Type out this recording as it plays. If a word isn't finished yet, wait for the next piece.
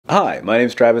Hi, my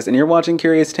name's Travis and you're watching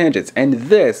Curious Tangents, and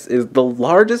this is the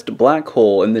largest black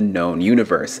hole in the known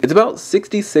universe. It's about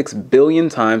 66 billion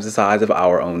times the size of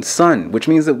our own sun, which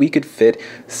means that we could fit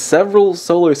several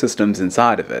solar systems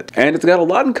inside of it. And it's got a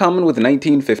lot in common with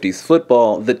 1950s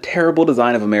football, the terrible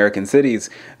design of American cities,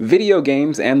 video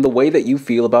games, and the way that you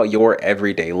feel about your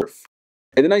everyday life.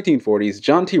 In the 1940s,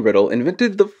 John T. Riddle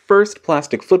invented the first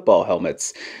plastic football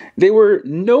helmets. They were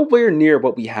nowhere near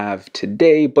what we have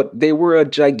today, but they were a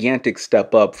gigantic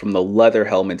step up from the leather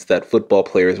helmets that football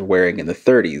players were wearing in the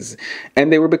 30s, and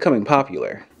they were becoming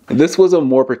popular. This was a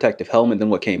more protective helmet than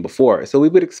what came before, so we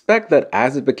would expect that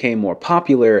as it became more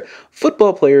popular,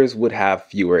 football players would have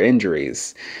fewer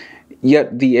injuries.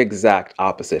 Yet the exact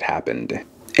opposite happened.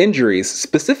 Injuries,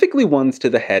 specifically ones to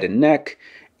the head and neck,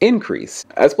 increase.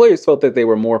 As players felt that they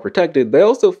were more protected, they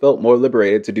also felt more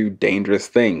liberated to do dangerous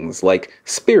things like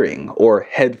spearing or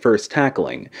head-first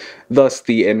tackling, thus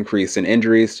the increase in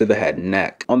injuries to the head and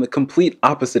neck. On the complete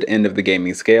opposite end of the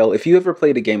gaming scale, if you ever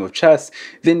played a game of chess,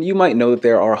 then you might know that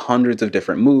there are hundreds of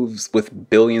different moves with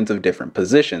billions of different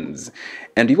positions.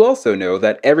 And you also know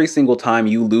that every single time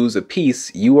you lose a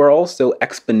piece, you are also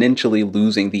exponentially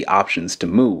losing the options to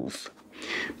move.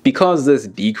 Because this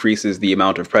decreases the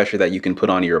amount of pressure that you can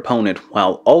put on your opponent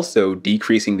while also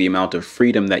decreasing the amount of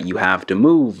freedom that you have to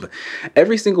move,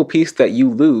 every single piece that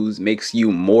you lose makes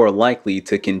you more likely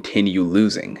to continue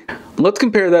losing. Let's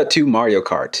compare that to Mario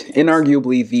Kart,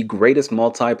 inarguably the greatest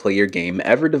multiplayer game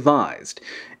ever devised.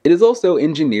 It is also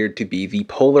engineered to be the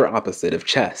polar opposite of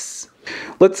chess.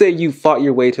 Let's say you fought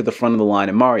your way to the front of the line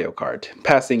in Mario Kart,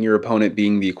 passing your opponent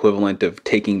being the equivalent of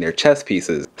taking their chess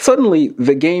pieces. Suddenly,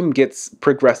 the game gets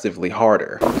progressively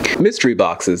harder. Mystery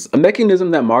boxes, a mechanism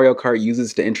that Mario Kart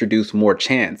uses to introduce more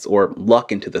chance or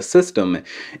luck into the system,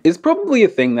 is probably a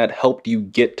thing that helped you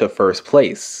get to first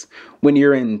place. When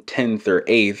you're in 10th or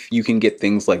 8th, you can get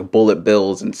things like bullet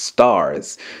bills and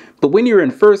stars. But when you're in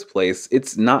first place,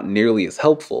 it's not nearly as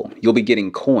helpful. You'll be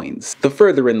getting coins. The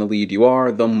further in the lead you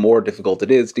are, the more difficult it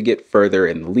is to get further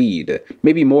in the lead.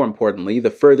 Maybe more importantly,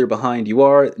 the further behind you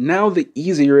are, now the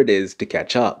easier it is to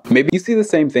catch up. Maybe you see the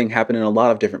same thing happen in a lot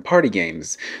of different party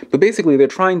games, but basically they're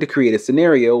trying to create a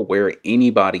scenario where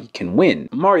anybody can win.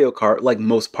 Mario Kart, like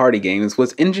most party games,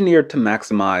 was engineered to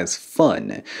maximize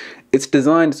fun. It's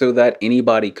designed so that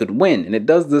anybody could win, and it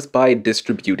does this by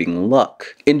distributing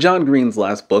luck. In John Green's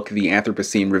last book, The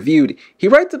Anthropocene Reviewed, he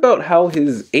writes about how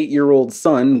his 8-year-old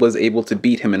son was able to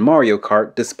beat him in Mario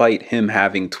Kart despite him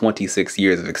having 26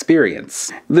 years of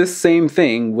experience. This same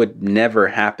thing would never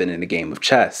happen in a game of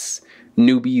chess.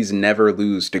 Newbies never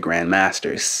lose to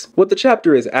grandmasters. What the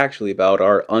chapter is actually about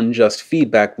are unjust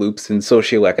feedback loops in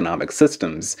socioeconomic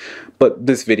systems, but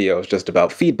this video is just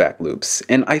about feedback loops,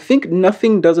 and I think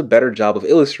nothing does a better job of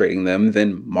illustrating them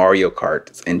than Mario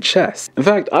Kart and chess. In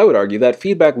fact, I would argue that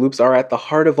feedback loops are at the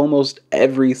heart of almost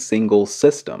every single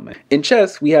system. In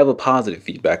chess, we have a positive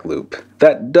feedback loop.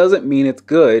 That doesn't mean it's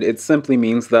good, it simply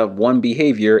means that one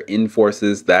behavior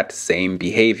enforces that same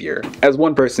behavior. As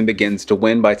one person begins to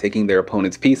win by taking their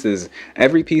opponent's pieces,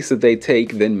 every piece that they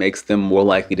take then makes them more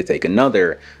likely to take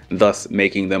another, thus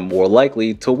making them more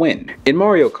likely to win. In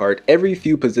Mario Kart, every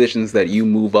few positions that you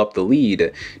move up the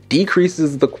lead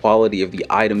decreases the quality of the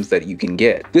items that you can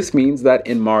get. This means that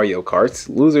in Mario Kart,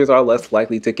 losers are less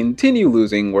likely to continue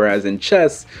losing, whereas in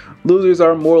chess, losers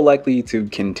are more likely to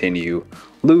continue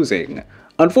losing.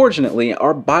 Unfortunately,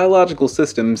 our biological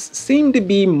systems seem to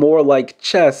be more like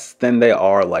chess than they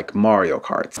are like Mario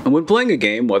Kart. And when playing a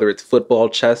game, whether it's football,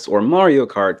 chess, or Mario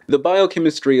Kart, the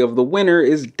biochemistry of the winner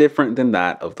is different than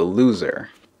that of the loser.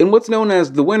 In what's known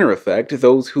as the winner effect,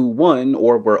 those who won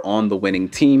or were on the winning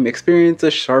team experience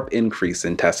a sharp increase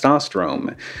in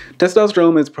testosterone.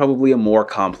 Testosterone is probably a more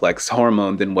complex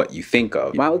hormone than what you think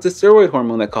of. While it's a steroid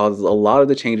hormone that causes a lot of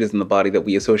the changes in the body that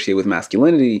we associate with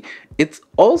masculinity, it's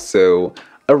also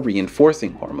a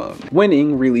reinforcing hormone.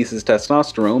 Winning releases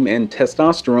testosterone, and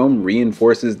testosterone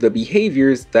reinforces the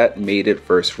behaviors that made it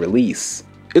first release.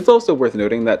 It's also worth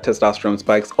noting that testosterone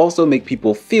spikes also make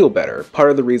people feel better,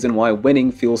 part of the reason why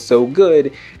winning feels so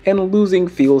good and losing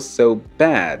feels so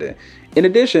bad. In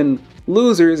addition,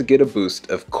 losers get a boost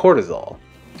of cortisol,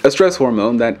 a stress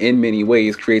hormone that in many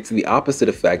ways creates the opposite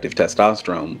effect of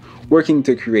testosterone, working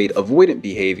to create avoidant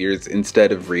behaviors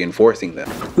instead of reinforcing them.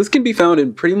 This can be found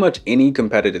in pretty much any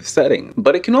competitive setting,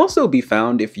 but it can also be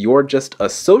found if you're just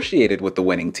associated with the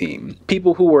winning team.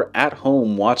 People who were at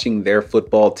home watching their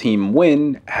football team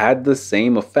win had the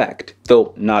same effect.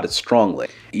 though not as strongly.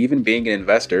 Even being an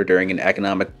investor during an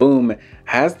economic boom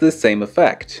has the same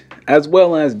effect, as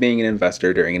well as being an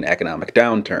investor during an economic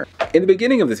downturn. In the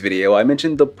beginning of this video, I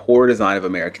mentioned the poor design of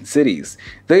American cities.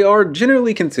 They are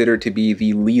generally considered to be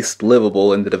the least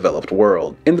livable in the developed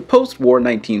world. In the post-war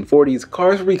 1940s,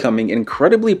 cars were becoming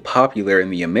incredibly popular in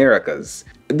the Americas.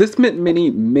 This meant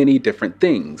many different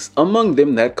things, among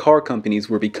them that car companies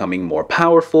were becoming more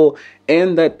powerful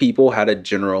and that people had a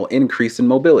general increase in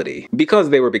mobility. Because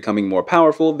they were becoming more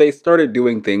powerful, they started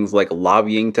doing things like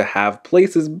lobbying to have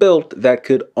places built that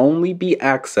could only be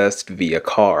accessed via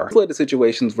car. This led to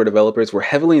situations where developers were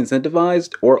heavily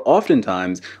incentivized or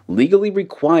oftentimes legally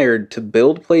required to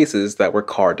build places that were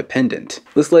car dependent.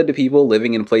 This led to people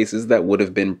living in places that would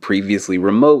have been previously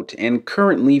remote and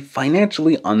currently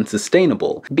financially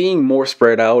unsustainable. Being more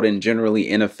spread out and generally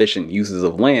inefficient uses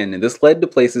of land, this led to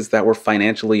places that were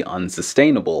financially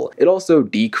unsustainable. It also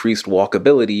decreased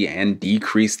walkability and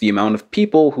decreased the amount of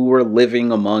people who were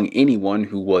living among anyone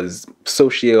who was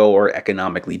socio or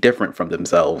economically different from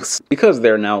themselves. Because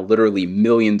there are now literally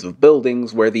millions of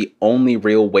buildings where the only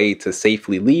real way to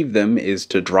safely leave them is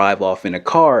to drive off in a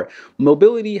car,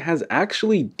 mobility has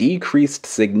actually decreased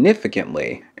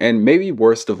significantly. And maybe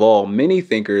worst of all, many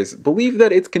thinkers believe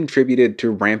that it's contributed to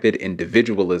rampant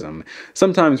individualism,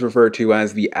 sometimes referred to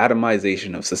as the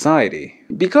atomization of society.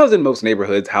 Because in most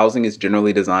neighborhoods, housing is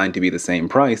generally designed to be the same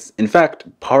price. In fact,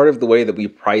 part of the way that we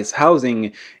price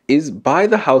housing is by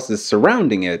the houses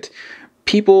surrounding it.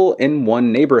 People in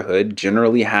one neighborhood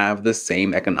generally have the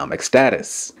same economic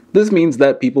status. This means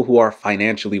that people who are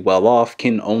financially well off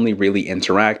can only really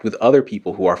interact with other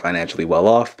people who are financially well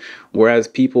off, whereas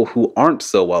people who aren't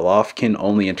so well off can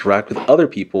only interact with other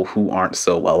people who aren't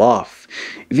so well off.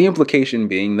 The implication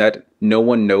being that no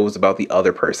one knows about the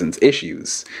other person's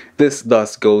issues. This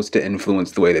thus goes to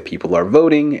influence the way that people are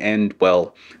voting and,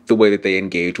 well, the way that they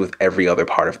engage with every other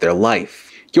part of their life.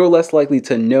 You're less likely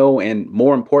to know and,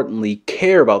 more importantly,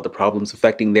 care about the problems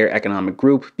affecting their economic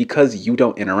group because you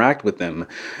don't interact with them.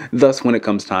 Thus, when it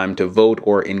comes time to vote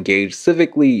or engage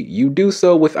civically, you do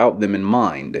so without them in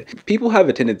mind. People have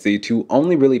a tendency to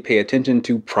only really pay attention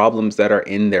to problems that are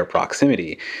in their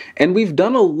proximity, and we've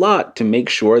done a lot to make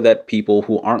sure that people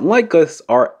who aren't like us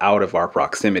are out of our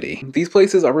proximity. These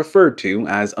places are referred to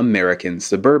as American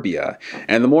suburbia,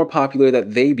 and the more popular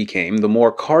that they became, the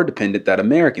more car-dependent that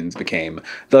Americans became.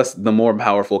 Thus, the more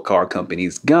powerful car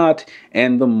companies got,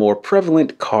 and the more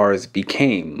prevalent cars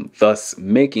became, thus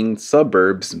making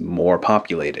suburbs more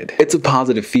populated. It's a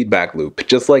positive feedback loop,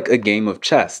 just like a game of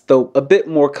chess, though a bit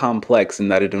more complex in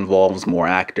that it involves more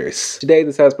actors. Today,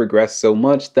 this has progressed so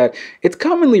much that it's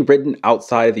commonly written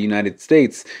outside of the United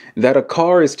States that a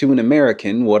car is to an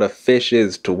American what a fish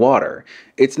is to water.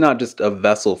 It's not just a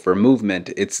vessel for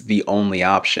movement, it's the only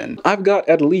option. I've got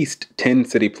at least 10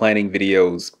 city planning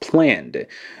videos planned.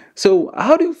 So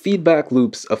how do feedback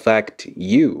loops affect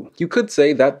you? You could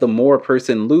say that the more a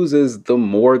person loses, the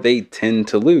more they tend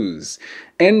to lose.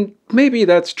 And maybe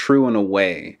that's true in a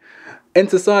way. In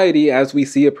society, as we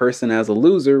see a person as a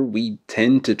loser, we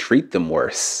tend to treat them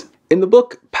worse. In the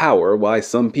book Power, Why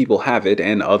Some People Have It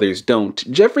and Others Don't,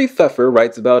 Jeffrey Pfeffer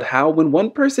writes about how when one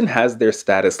person has their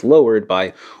status lowered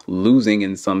by losing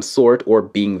in some sort or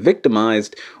being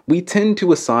victimized, we tend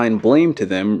to assign blame to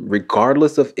them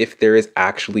regardless of if there is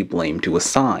actually blame to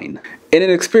assign. In an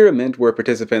experiment where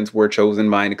participants were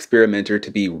chosen by an experimenter to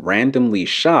be randomly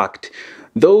shocked,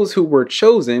 those who were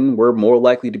chosen were more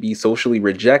likely to be socially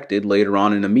rejected later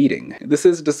on in a meeting. This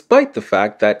is despite the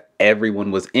fact that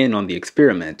everyone was in on the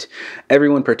experiment.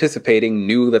 Everyone participating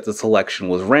knew that the selection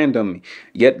was random,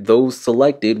 yet those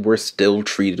selected were still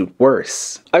treated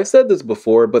worse. I've said this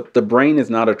before, but the brain is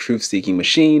not a truth-seeking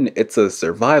machine, it's a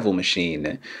survival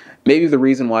machine. Maybe the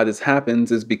reason why this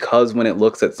happens is because when it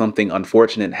looks at something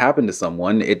unfortunate happen to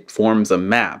someone, it forms a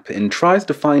map and tries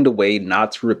to find a way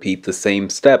not to repeat the same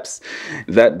steps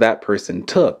that that person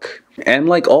took. And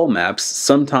like all maps,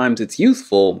 sometimes it's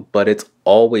useful, but it's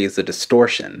always a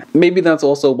distortion. Maybe that's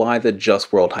also why the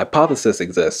just world hypothesis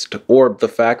exists, or the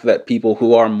fact that people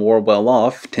who are more well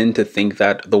off tend to think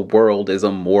that the world is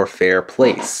a more fair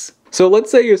place. So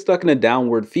let's say you're stuck in a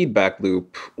downward feedback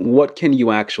loop. What can you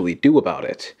actually do about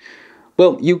it?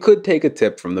 Well, you could take a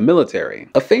tip from the military.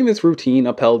 A famous routine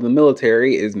upheld in the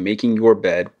military is making your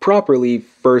bed properly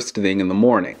first thing in the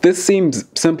morning. This seems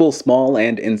simple, small,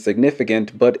 and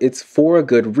insignificant, but it's for a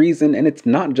good reason, and it's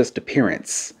not just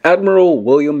appearance. Admiral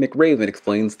William McRaven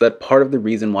explains that part of the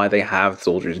reason why they have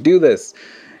soldiers do this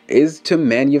is to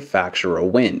manufacture a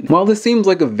win. While this seems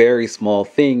like a very small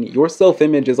thing, your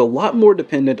self-image is a lot more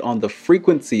dependent on the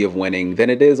frequency of winning than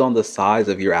it is on the size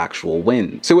of your actual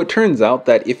win. So it turns out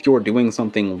that if you're doing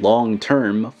something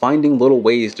long-term, finding little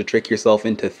ways to trick yourself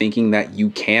into thinking that you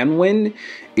can win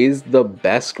is the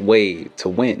best way to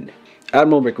win.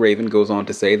 Admiral McRaven goes on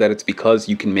to say that it's because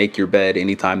you can make your bed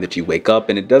anytime that you wake up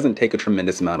and it doesn't take a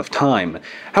tremendous amount of time.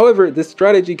 However, this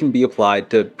strategy can be applied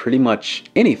to pretty much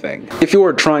anything. If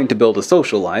you're trying to build a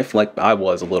social life, like I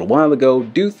was a little while ago,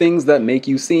 do things that make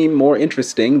you seem more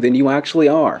interesting than you actually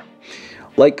are.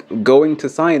 Like going to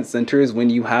science centers when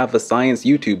you have a science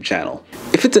YouTube channel.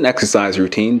 If it's an exercise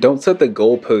routine, don't set the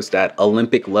goalpost at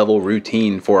Olympic level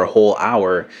routine for a whole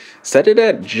hour. Set it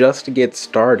at just to get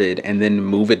started and then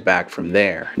move it back from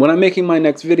there. When I'm making my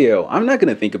next video, I'm not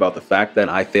going to think about the fact that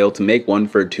I failed to make one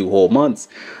for 2 whole months.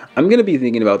 I'm going to be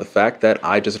thinking about the fact that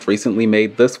I just recently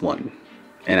made this one.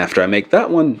 And after I make that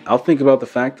one, I'll think about the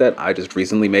fact that I just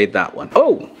recently made that one.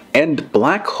 Oh, and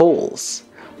black holes.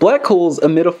 Black holes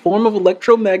emit a form of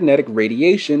electromagnetic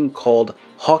radiation called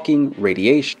Hawking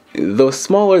radiation. The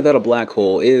smaller that a black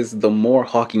hole is, the more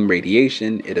Hawking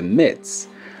radiation it emits.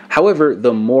 However,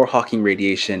 the more Hawking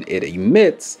radiation it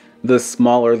emits, the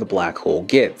smaller the black hole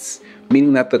gets,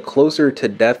 meaning that the closer to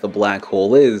death a black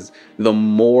hole is, the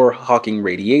more Hawking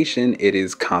radiation it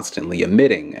is constantly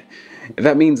emitting.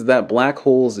 That means that black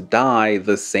holes die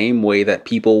the same way that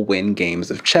people win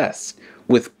games of chess,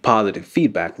 with positive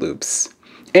feedback loops.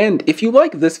 And if you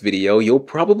like this video, you'll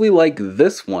probably like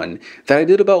this one that I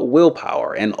did about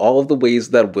willpower and all of the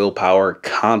ways that willpower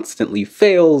constantly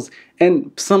fails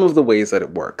and some of the ways that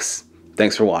it works.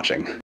 Thanks for watching.